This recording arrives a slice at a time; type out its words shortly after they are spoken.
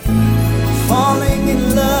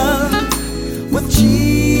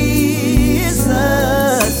Jesus,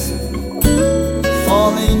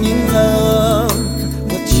 falling in love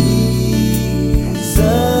with Jesus,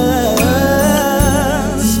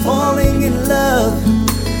 falling in love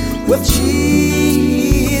with Jesus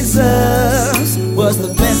was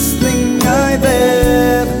the best thing I've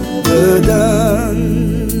ever done.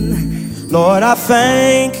 Lord, I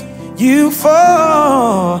thank you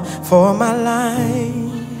for my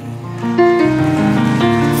life,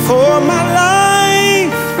 for my life.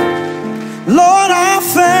 Lord, I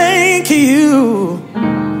thank you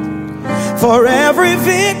for every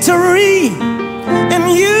victory in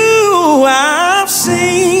you I've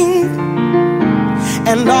seen,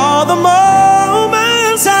 and all the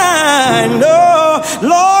moments I know,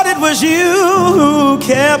 Lord, it was you who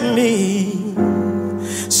kept me.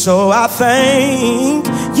 So I thank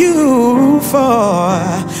you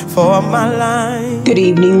for my life. Good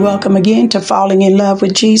evening. Welcome again to Falling in Love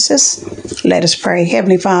with Jesus. Let us pray.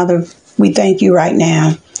 Heavenly Father, we thank you right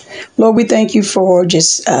now. Lord, we thank you for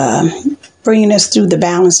just bringing us through the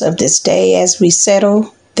balance of this day as we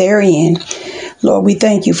settle therein. Lord, we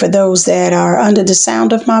thank you for those that are under the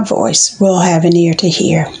sound of my voice will have an ear to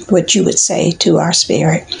hear what you would say to our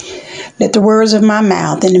spirit. Let the words of my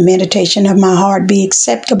mouth and the meditation of my heart be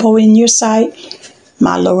acceptable in your sight,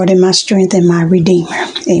 my Lord and my strength and my Redeemer.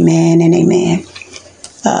 Amen and amen.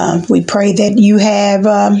 We pray that you have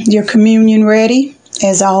your communion ready,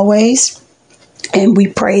 as always. And we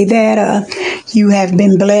pray that you have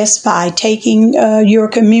been blessed by taking your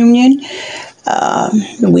communion.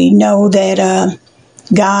 We know that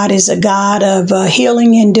God is a God of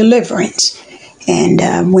healing and deliverance.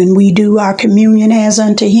 And when we do our communion as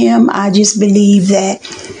unto him, I just believe that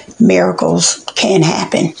miracles can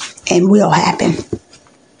happen and will happen.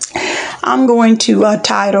 I'm going to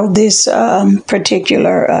title this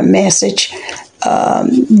particular message,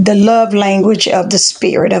 The Love Language of the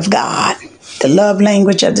Spirit of God. The Love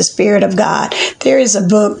Language of the Spirit of God. There is a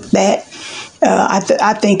book that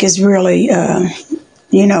I think is really, a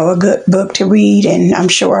good book to read, and I'm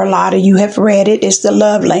sure a lot of you have read it. It's The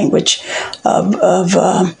Love Language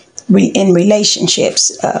in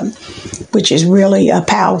Relationships, which is really a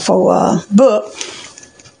powerful book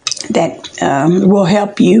that will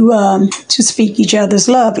help you to speak each other's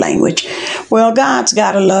love language. Well, God's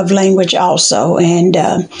got a love language also, and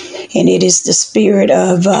it is the spirit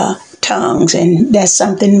of tongues, and that's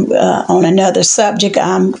something on another subject.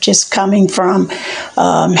 I'm just coming from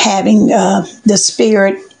having the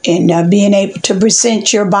spirit and being able to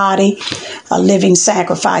present your body a living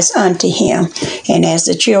sacrifice unto him. And as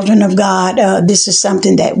the children of God, this is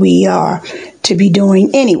something that we are to be doing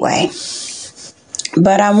anyway.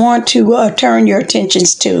 But I want to turn your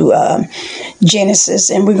attentions to Genesis,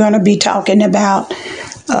 and we're going to be talking about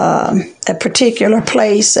a particular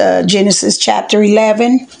place, Genesis chapter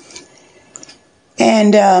 11.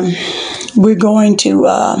 And we're going to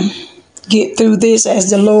get through this as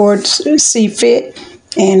the Lord see fit,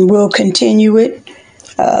 and we'll continue it.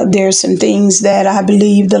 There's some things that I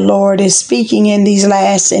believe the Lord is speaking in these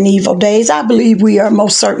last and evil days. I believe we are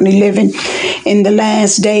most certainly living in the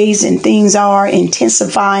last days, and things are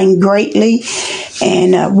intensifying greatly.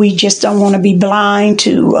 And we just don't want to be blind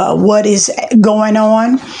to what is going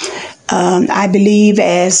on. I believe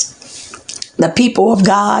as the people of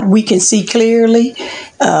God, we can see clearly,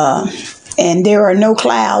 and there are no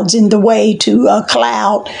clouds in the way to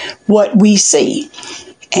cloud what we see.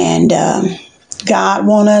 And God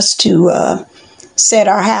wants us to set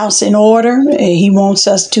our house in order. He wants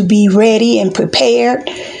us to be ready and prepared.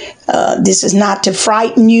 This is not to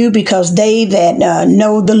frighten you, because they that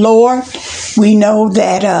know the Lord, we know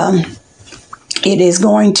that it is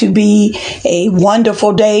going to be a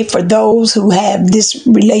wonderful day for those who have this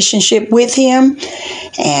relationship with him.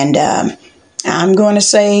 And I'm going to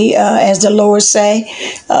say, as the Lord say,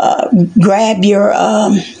 grab your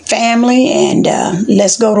family and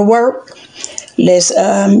let's go to work. Let's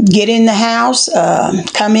get in the house,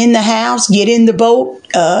 come in the house, get in the boat.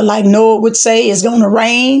 Like Noah would say, it's going to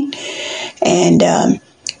rain. And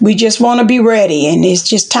we just want to be ready. And it's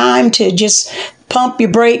just time to just pump your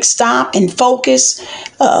brakes, stop, and focus.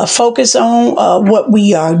 Focus on what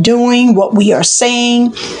we are doing, what we are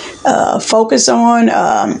saying. Focus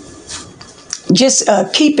on just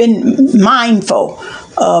keeping mindful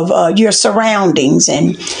of your surroundings,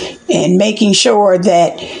 and making sure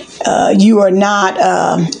that you are not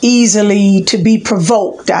easily to be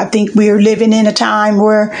provoked. I think we're living in a time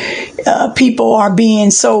where people are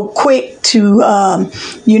being so quick to,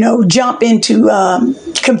 jump into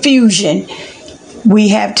confusion. We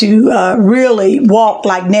have to really walk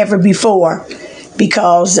like never before,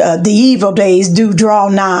 because the evil days do draw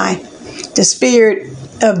nigh. The spirit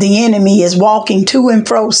of the enemy is walking to and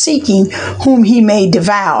fro, seeking whom he may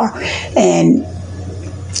devour. And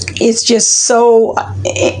it's just so,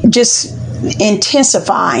 just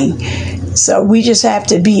intensifying. So we just have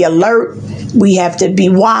to be alert. We have to be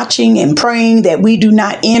watching and praying that we do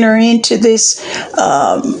not enter into this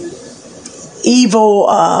evil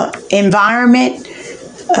environment.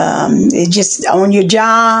 It's just on your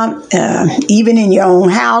job, even in your own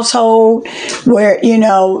household, where,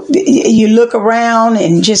 you look around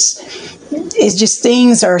and it's just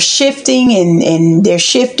things are shifting and they're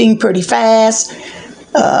shifting pretty fast.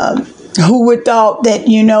 Who would thought that,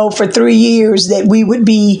 for 3 years that we would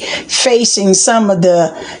be facing some of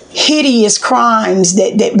the hideous crimes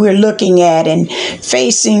that we're looking at, and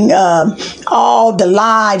facing all the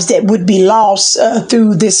lives that would be lost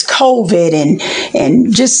through this COVID,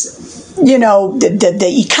 and just,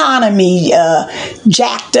 the economy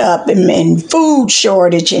jacked up, and food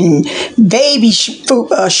shortage and baby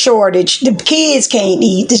shortage. The kids can't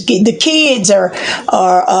eat. The kids are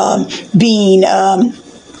being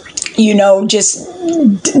just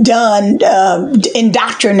done,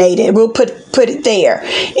 indoctrinated. We'll put it there,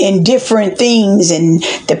 in different things, and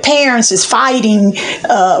the parents is fighting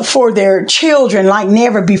for their children like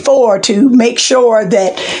never before, to make sure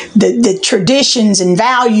that the traditions and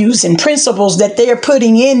values and principles that they're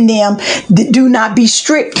putting in them do not be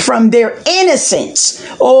stripped from their innocence.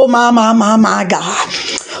 Oh my God.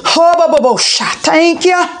 Thank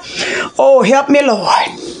you. Oh, help me, Lord.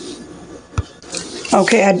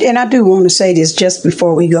 Okay, and I do want to say this just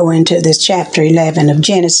before we go into this chapter 11 of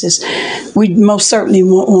Genesis. We most certainly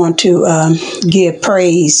want to give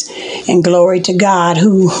praise and glory to God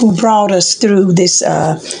who brought us through this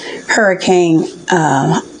Hurricane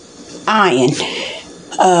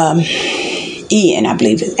Ian, I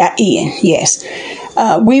believe it. Ian, yes.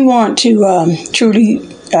 We want to truly,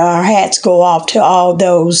 our hats go off to all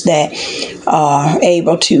those that are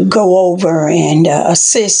able to go over and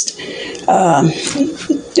assist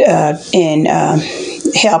in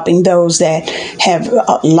helping those that have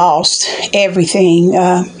lost everything,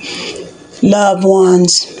 loved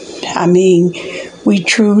ones. I mean, we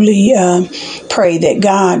truly pray that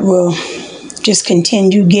God will just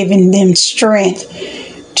continue giving them strength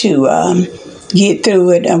to get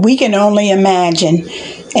through it. We can only imagine,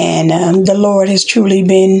 and the Lord has truly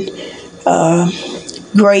been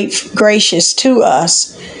gracious to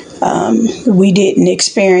us. We didn't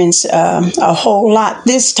experience a whole lot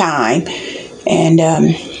this time, and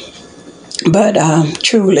but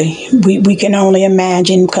truly we can only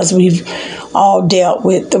imagine, because we've all dealt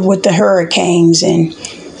with the hurricanes, and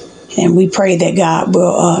we pray that God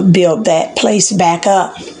will build that place back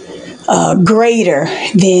up greater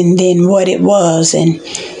than what it was.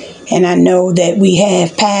 And I know that we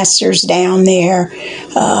have pastors down there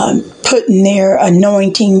putting their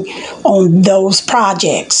anointing on those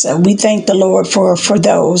projects. We thank the Lord for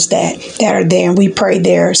those that are there, and we pray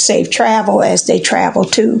their safe travel as they travel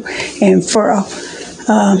to and fro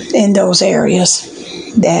in those areas,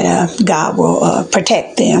 that God will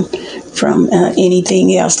protect them from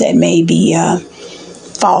anything else that may be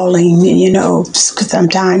falling.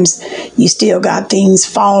 Sometimes you still got things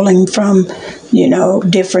falling from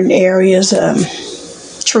different areas,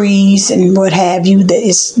 trees and what have you, that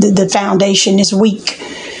is the foundation is weak.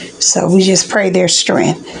 So we just pray their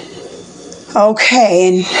strength.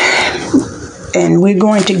 Okay, and we're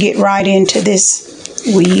going to get right into this.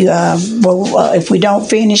 We if we don't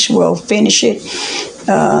finish, we'll finish it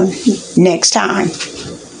next time.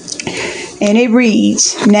 And it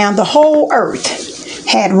reads, "Now the whole earth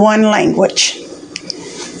had one language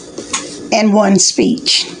and one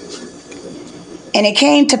speech. And it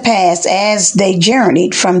came to pass, as they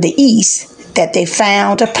journeyed from the east, that they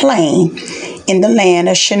found a plain in the land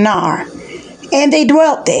of Shinar, and they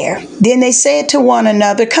dwelt there. Then they said to one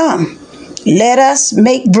another, Come, let us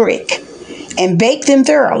make brick, and bake them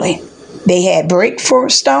thoroughly. They had brick for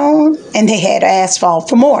stone, and they had asphalt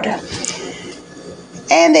for mortar.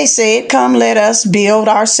 And they said, Come, let us build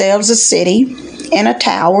ourselves a city, and a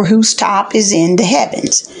tower whose top is in the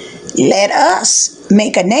heavens. Let us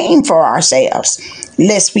make a name for ourselves,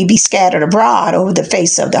 lest we be scattered abroad over the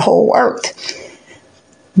face of the whole earth.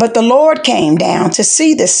 But the Lord came down to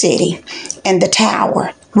see the city and the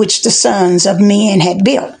tower which the sons of men had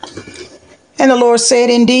built. And the Lord said,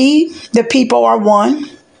 Indeed, the people are one,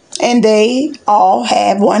 and they all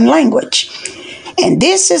have one language. And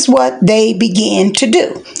this is what they begin to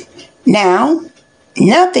do. Now,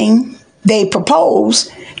 nothing they propose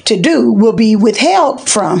to do will be withheld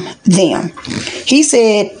from them." He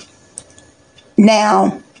said,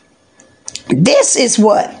 now, this is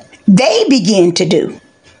what they begin to do.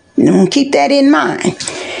 Keep that in mind.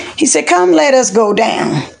 He said, come, let us go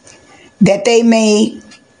down, that they may,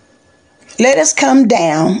 let us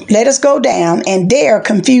go down and there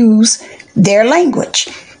confuse their language,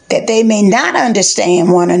 that they may not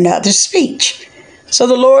understand one another's speech. So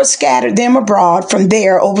the Lord scattered them abroad from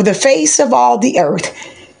there over the face of all the earth,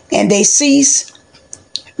 and they ceased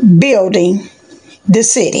building the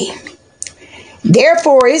city.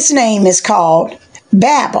 Therefore its name is called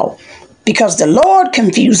Babel, because the Lord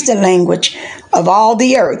confused the language of all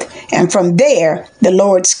the earth, and from there the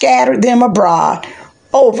Lord scattered them abroad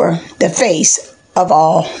over the face of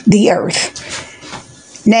all the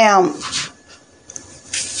earth. Now,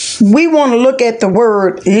 we want to look at the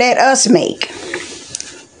word let us make.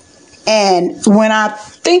 And when I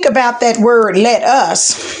think about that word let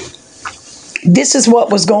us, this is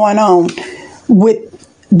what was going on with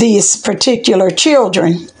these particular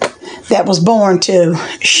children that was born to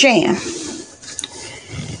Shem.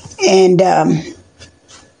 And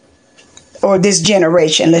or this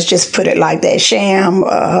generation, let's just put it like that. Shem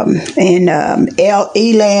and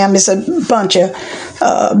Elam, is a bunch of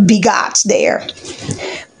begots there.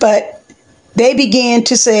 But they began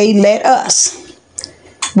to say, let us,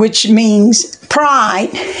 which means pride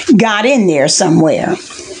got in there somewhere.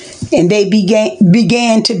 And they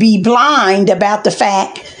began to be blind about the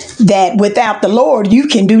fact that without the Lord, you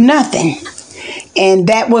can do nothing. And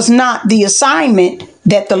that was not the assignment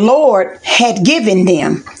that the Lord had given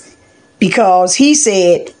them, because he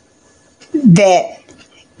said that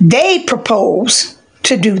they proposed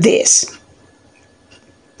to do this.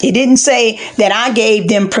 It didn't say that I gave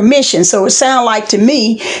them permission. So it sounds like to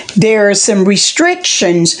me there are some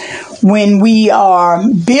restrictions when we are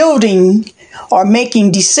building or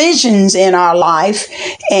making decisions in our life,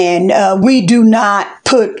 and we do not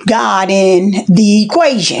put God in the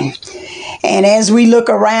equation. And as we look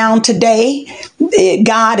around today,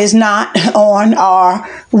 God is not on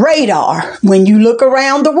our radar. When you look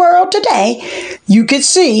around the world today, you could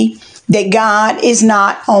see that God is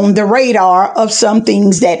not on the radar of some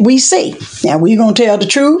things that we see. Now, we're going to tell the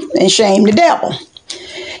truth and shame the devil.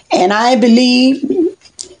 And I believe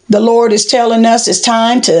the Lord is telling us it's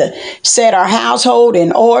time to set our household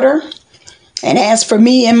in order. And as for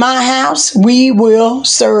me and my house, we will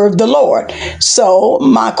serve the Lord. So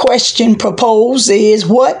my question proposed is,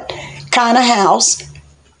 what kind of house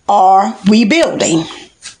are we building?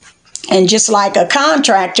 And just like a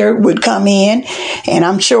contractor would come in, and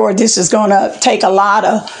I'm sure this is going to take a lot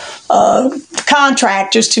of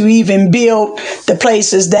contractors to even build the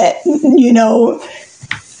places that,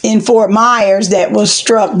 in Fort Myers that was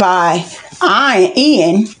struck by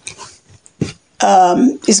Ian.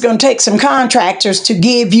 It's going to take some contractors to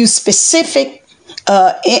give you specific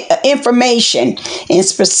information and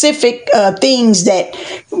specific things that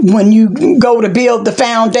when you go to build the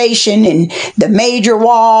foundation and the major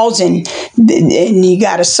walls and you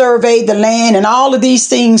got to survey the land, and all of these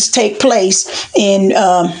things take place in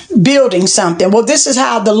building something. Well, this is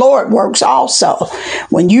how the Lord works also.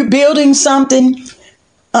 When you're building something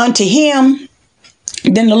unto him,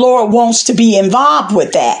 then the Lord wants to be involved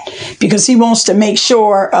with that, because he wants to make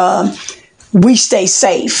sure we stay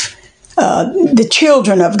safe. The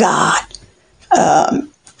children of God,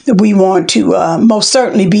 we want to most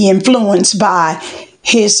certainly be influenced by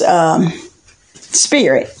his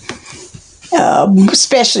spirit,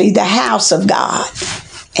 especially the house of God.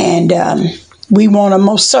 And we want to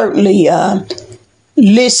most certainly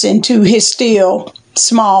listen to his still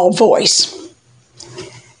small voice.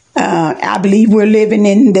 I believe we're living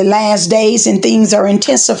in the last days and things are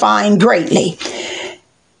intensifying greatly.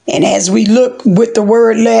 And as we look with the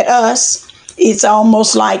word let us, it's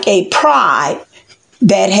almost like a pride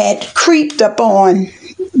that had creeped upon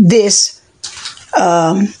this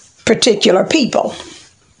particular people.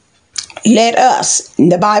 Let us,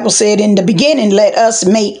 the Bible said in the beginning, let us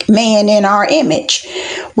make man in our image,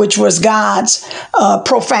 which was God's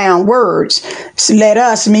profound words. So let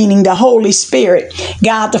us, meaning the Holy Spirit,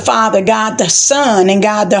 God the Father, God the Son, and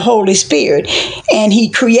God the Holy Spirit. And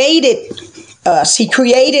he created us. He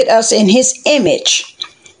created us in his image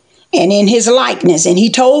and in his likeness. And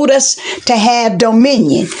he told us to have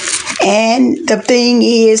dominion. And the thing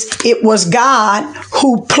is, it was God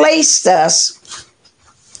who placed us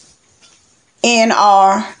in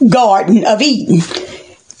our Garden of Eden.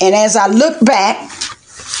 And as I look back,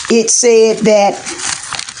 it said that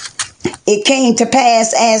it came to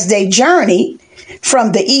pass as they journeyed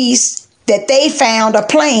from the east that they found a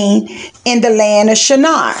plain in the land of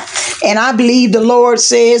Shinar. And I believe the Lord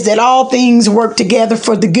says that all things work together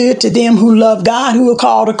for the good to them who love God, who are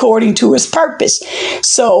called according to his purpose.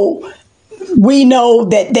 So we know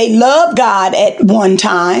that they loved God at one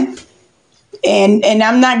time. And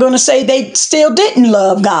I'm not going to say they still didn't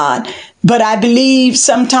love God, but I believe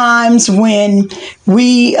sometimes when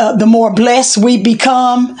the more blessed we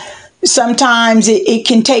become, sometimes it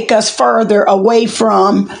can take us further away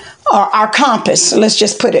from our compass. Let's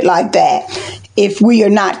just put it like that. If we are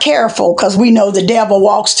not careful, because we know the devil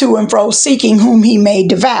walks to and fro seeking whom he may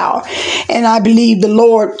devour. And I believe the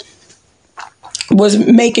Lord was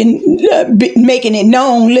making it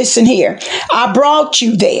known, listen here, I brought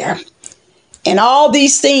you there. And all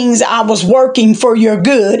these things I was working for your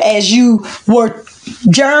good as you were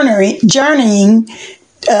journeying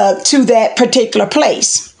to that particular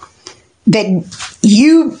place that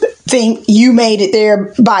you think you made it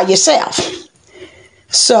there by yourself.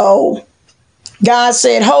 So God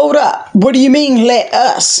said, hold up. What do you mean, let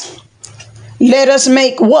us? Let us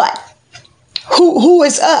make what? Who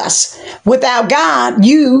is us? Without God,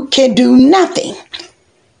 you can do nothing.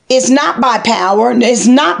 It's not by power, it's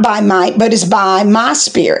not by might, but it's by my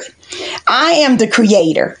spirit. I am the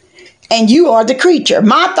creator, and you are the creature.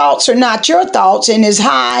 My thoughts are not your thoughts, and as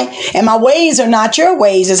high, and my ways are not your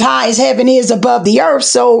ways. As high as heaven is above the earth,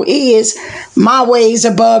 so is my ways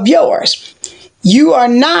above yours. You are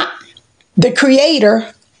not the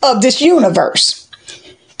creator of this universe.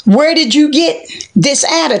 Where did you get this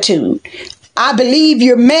attitude? I believe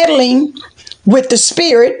you're meddling with the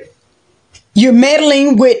spirit. You're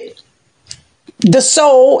meddling with the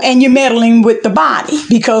soul, and you're meddling with the body,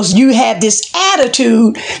 because you have this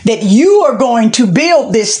attitude that you are going to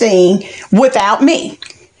build this thing without me.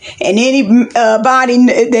 And anybody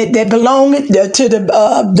that belong to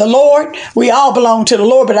the Lord, we all belong to the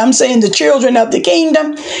Lord, but I'm saying the children of the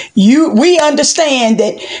kingdom, we understand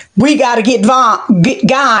that we got to get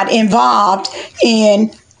God involved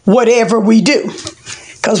in whatever we do.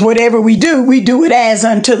 Because whatever we do it as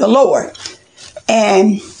unto the Lord.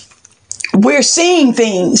 And we're seeing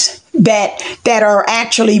things that are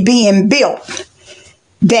actually being built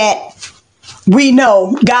that we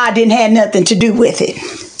know God didn't have nothing to do with it.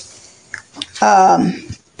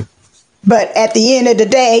 But at the end of the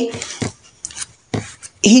day,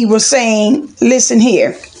 he was saying, listen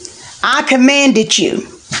here, I commanded you,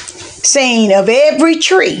 saying, of every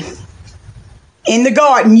tree in the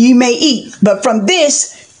garden you may eat, but from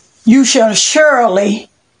this you shall surely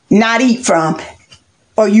not eat from,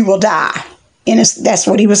 or you will die. And that's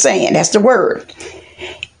what he was saying. That's the word.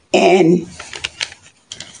 And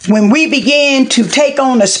when we begin to take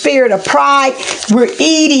on the spirit of pride, we're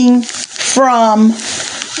eating from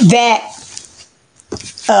that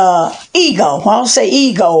ego. I'll say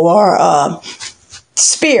ego or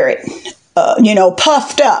spirit,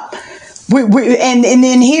 puffed up. And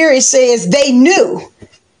then here it says they knew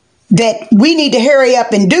that we need to hurry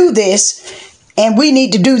up and do this. And we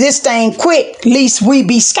need to do this thing quick, lest we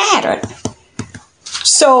be scattered.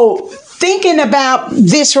 So thinking about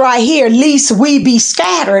this right here, lest we be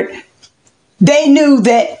scattered, they knew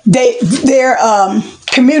that their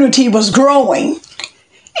community was growing.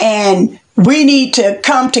 And we need to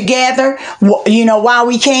come together, while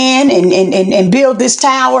we can and build this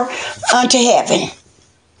tower unto heaven.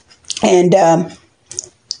 And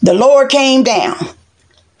the Lord came down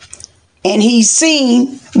and he's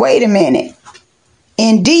seen, wait a minute.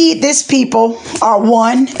 Indeed, this people are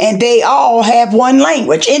one, and they all have one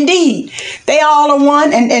language. Indeed, they all are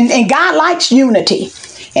one, and God likes unity,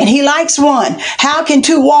 and he likes one. How can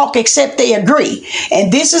two walk except they agree?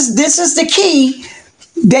 And this is the key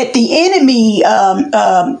that the enemy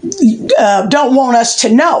don't want us to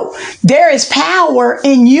know. There is power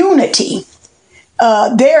in unity.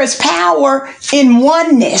 There is power in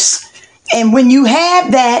oneness. And when you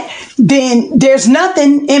have that, then there's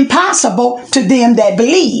nothing impossible to them that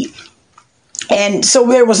believe. And so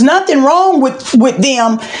there was nothing wrong with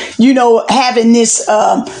them, having this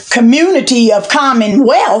community of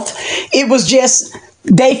commonwealth. It was just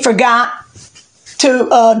they forgot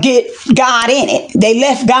to get God in it. They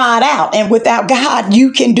left God out. And without God,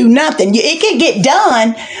 you can do nothing. It can get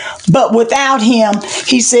done, but without him,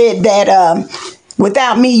 he said that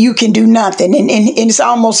without me, you can do nothing. And it's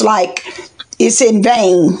almost like it's in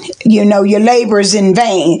vain. Your labor is in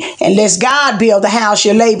vain. Unless God build the house,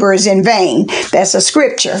 your labor is in vain. That's a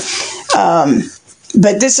scripture.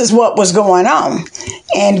 But this is what was going on.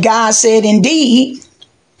 And God said, indeed,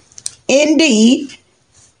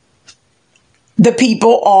 the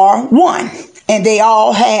people are one. And they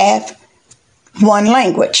all have one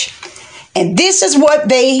language. And this is what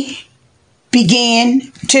they began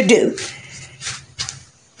to do.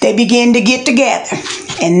 They began to get together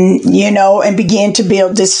and begin to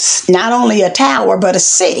build this, not only a tower, but a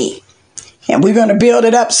city. And we're going to build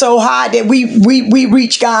it up so high that we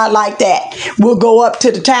reach God like that. We'll go up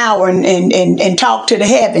to the tower and talk to the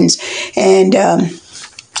heavens. And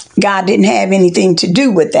God didn't have anything to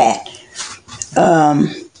do with that.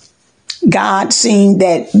 God seen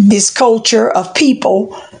that this culture of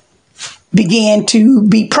people began to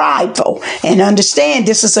be prideful, and understand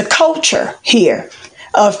this is a culture here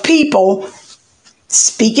of people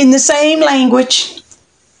speaking the same language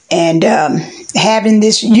and having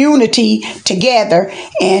this unity together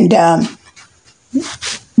and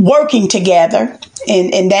working together.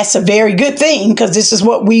 And that's a very good thing, because this is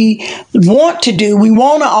what we want to do. We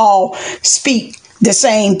want to all speak the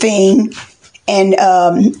same thing and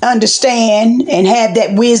understand and have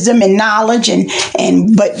that wisdom and knowledge,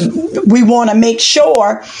 but we want to make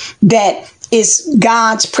sure that it's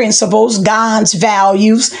God's principles, God's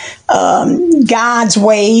values, God's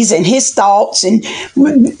ways and his thoughts. And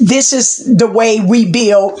this is the way we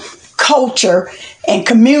build culture and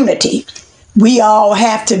community. We all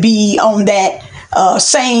have to be on that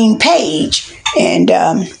same page and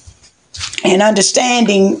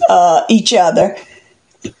understanding each other,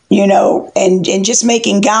 you know, and just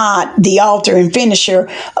making God the author and finisher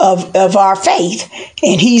of our faith.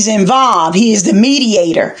 And he's involved. He is the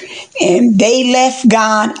mediator. And they left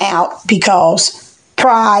God out because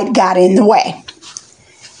pride got in the way.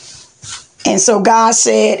 And so God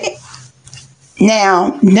said,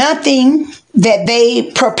 now, nothing that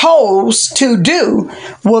they propose to do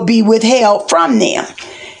will be withheld from them.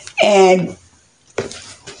 And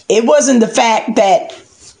it wasn't the fact that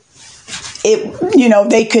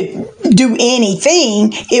they could do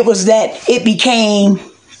anything. It was that it became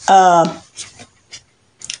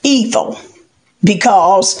evil,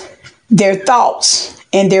 because their thoughts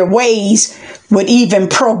and their ways would even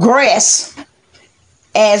progress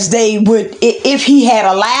as they would, if he had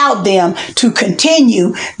allowed them to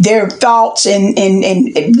continue, their thoughts and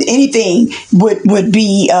anything would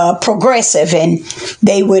be progressive, and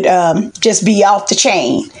they would just be off the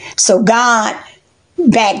chain. So God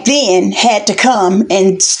back then had to come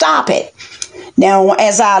and stop it. Now,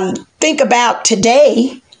 as I think about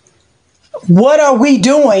today, what are we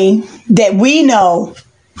doing that we know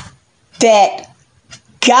that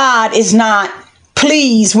God is not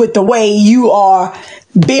pleased with the way you are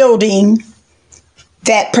building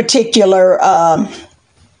that particular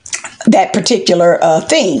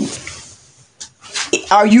thing?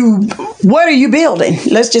 What are you building?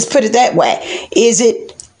 Let's just put it that way. Is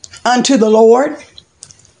it unto the Lord?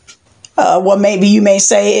 Well, maybe you may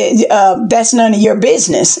say that's none of your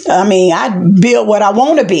business. I mean, I build what I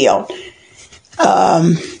want to build.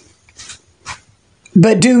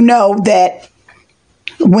 But do know that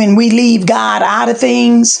when we leave God out of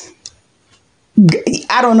things,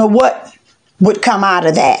 I don't know what would come out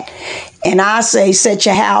of that. And I say, set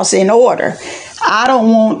your house in order. I don't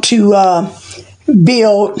want to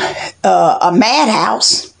build a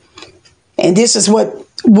madhouse. And this is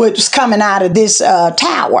what's coming out of this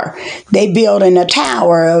tower. They building a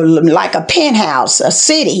tower like a penthouse, a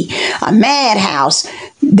city, a madhouse.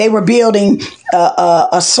 They were building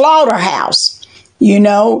a slaughterhouse,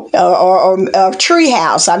 or a tree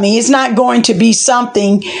house. I mean, it's not going to be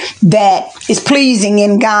something that is pleasing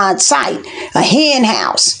in God's sight. A hen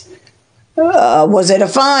house. Was it a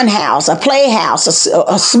fun house, a playhouse,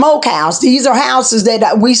 a smokehouse? These are houses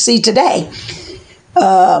that we see today.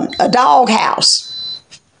 A dog house.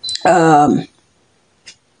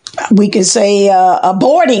 We can say a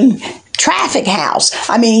boarding traffic house.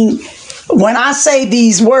 I mean, when I say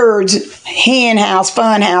these words, hen house,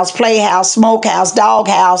 fun house, playhouse, smokehouse, dog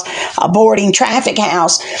house, a boarding traffic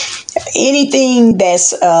house, anything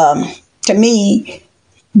that's, to me,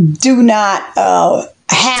 do not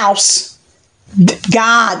house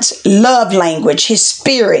God's love language, his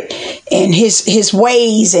spirit and his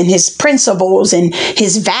ways and his principles and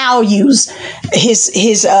his values,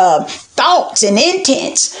 his thoughts and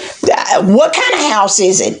intents. What kind of house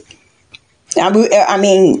is it? I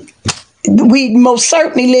mean, we most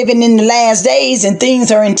certainly living in the last days, and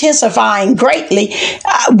things are intensifying greatly.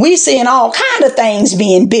 We're seeing all kind of things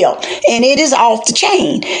being built, and it is off the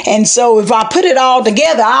chain. And so if I put it all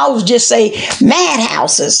together, I'll just say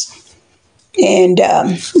madhouses. And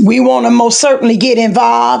we want to most certainly get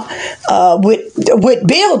involved with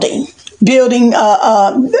building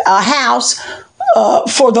a house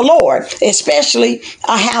for the Lord, especially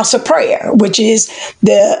a house of prayer, which is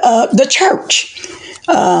the church.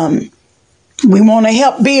 We want to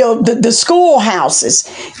help build the schoolhouses.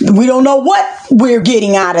 We don't know what we're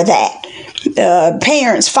getting out of that.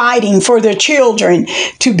 parents fighting for their children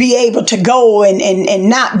to be able to go and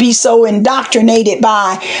not be so indoctrinated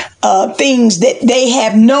by things that they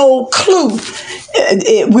have no clue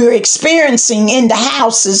we're experiencing in the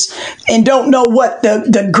houses and don't know what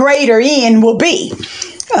the greater end will be.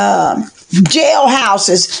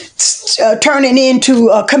 Jailhouses turning into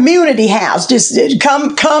a community house. Just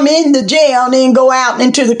come in the jail and then go out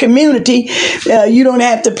into the community. You don't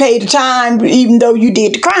have to pay the time even though you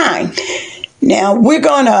did the crime. Now, we're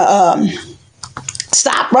going to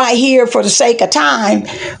stop right here for the sake of time,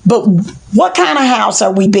 but what kind of house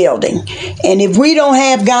are we building? And if we don't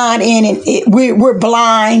have God in it, we're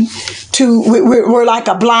blind to, we're like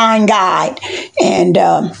a blind guide. And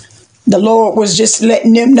the Lord was just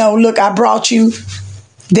letting them know, look, I brought you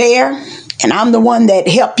there, and I'm the one that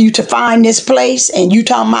helped you to find this place, and you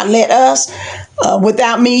talking about let us.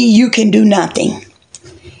 Without me, you can do nothing.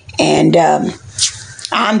 And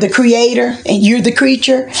I'm the creator and you're the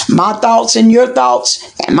creature. My thoughts and your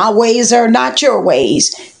thoughts and my ways are not your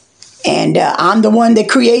ways. And I'm the one that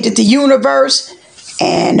created the universe.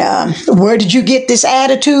 And where did you get this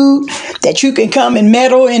attitude that you can come and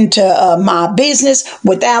meddle into my business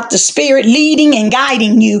without the Spirit leading and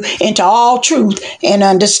guiding you into all truth and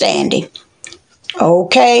understanding?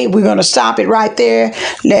 Okay, we're going to stop it right there.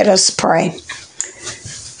 Let us pray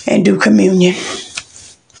and do communion.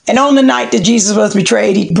 And on the night that Jesus was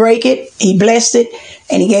betrayed, he broke it, he blessed it,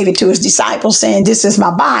 and he gave it to his disciples, saying, this is my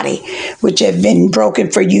body, which have been broken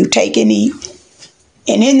for you. Take and eat.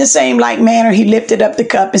 And in the same like manner, he lifted up the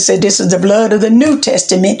cup and said, this is the blood of the New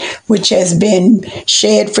Testament, which has been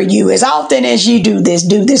shed for you. As often as ye do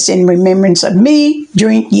this in remembrance of me.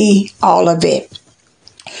 Drink ye all of it.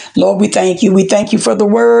 Lord, we thank you. We thank you for the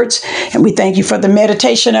words, and we thank you for the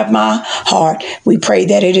meditation of my heart. We pray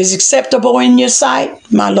that it is acceptable in your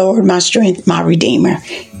sight, my Lord, my strength, my Redeemer.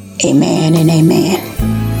 Amen and amen.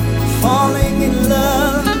 Falling in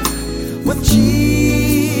love with Jesus.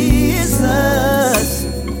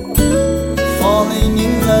 Falling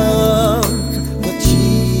in love with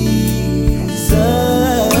Jesus.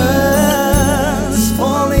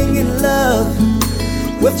 Falling in love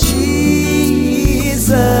with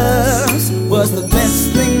Jesus was the best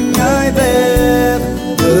thing I've ever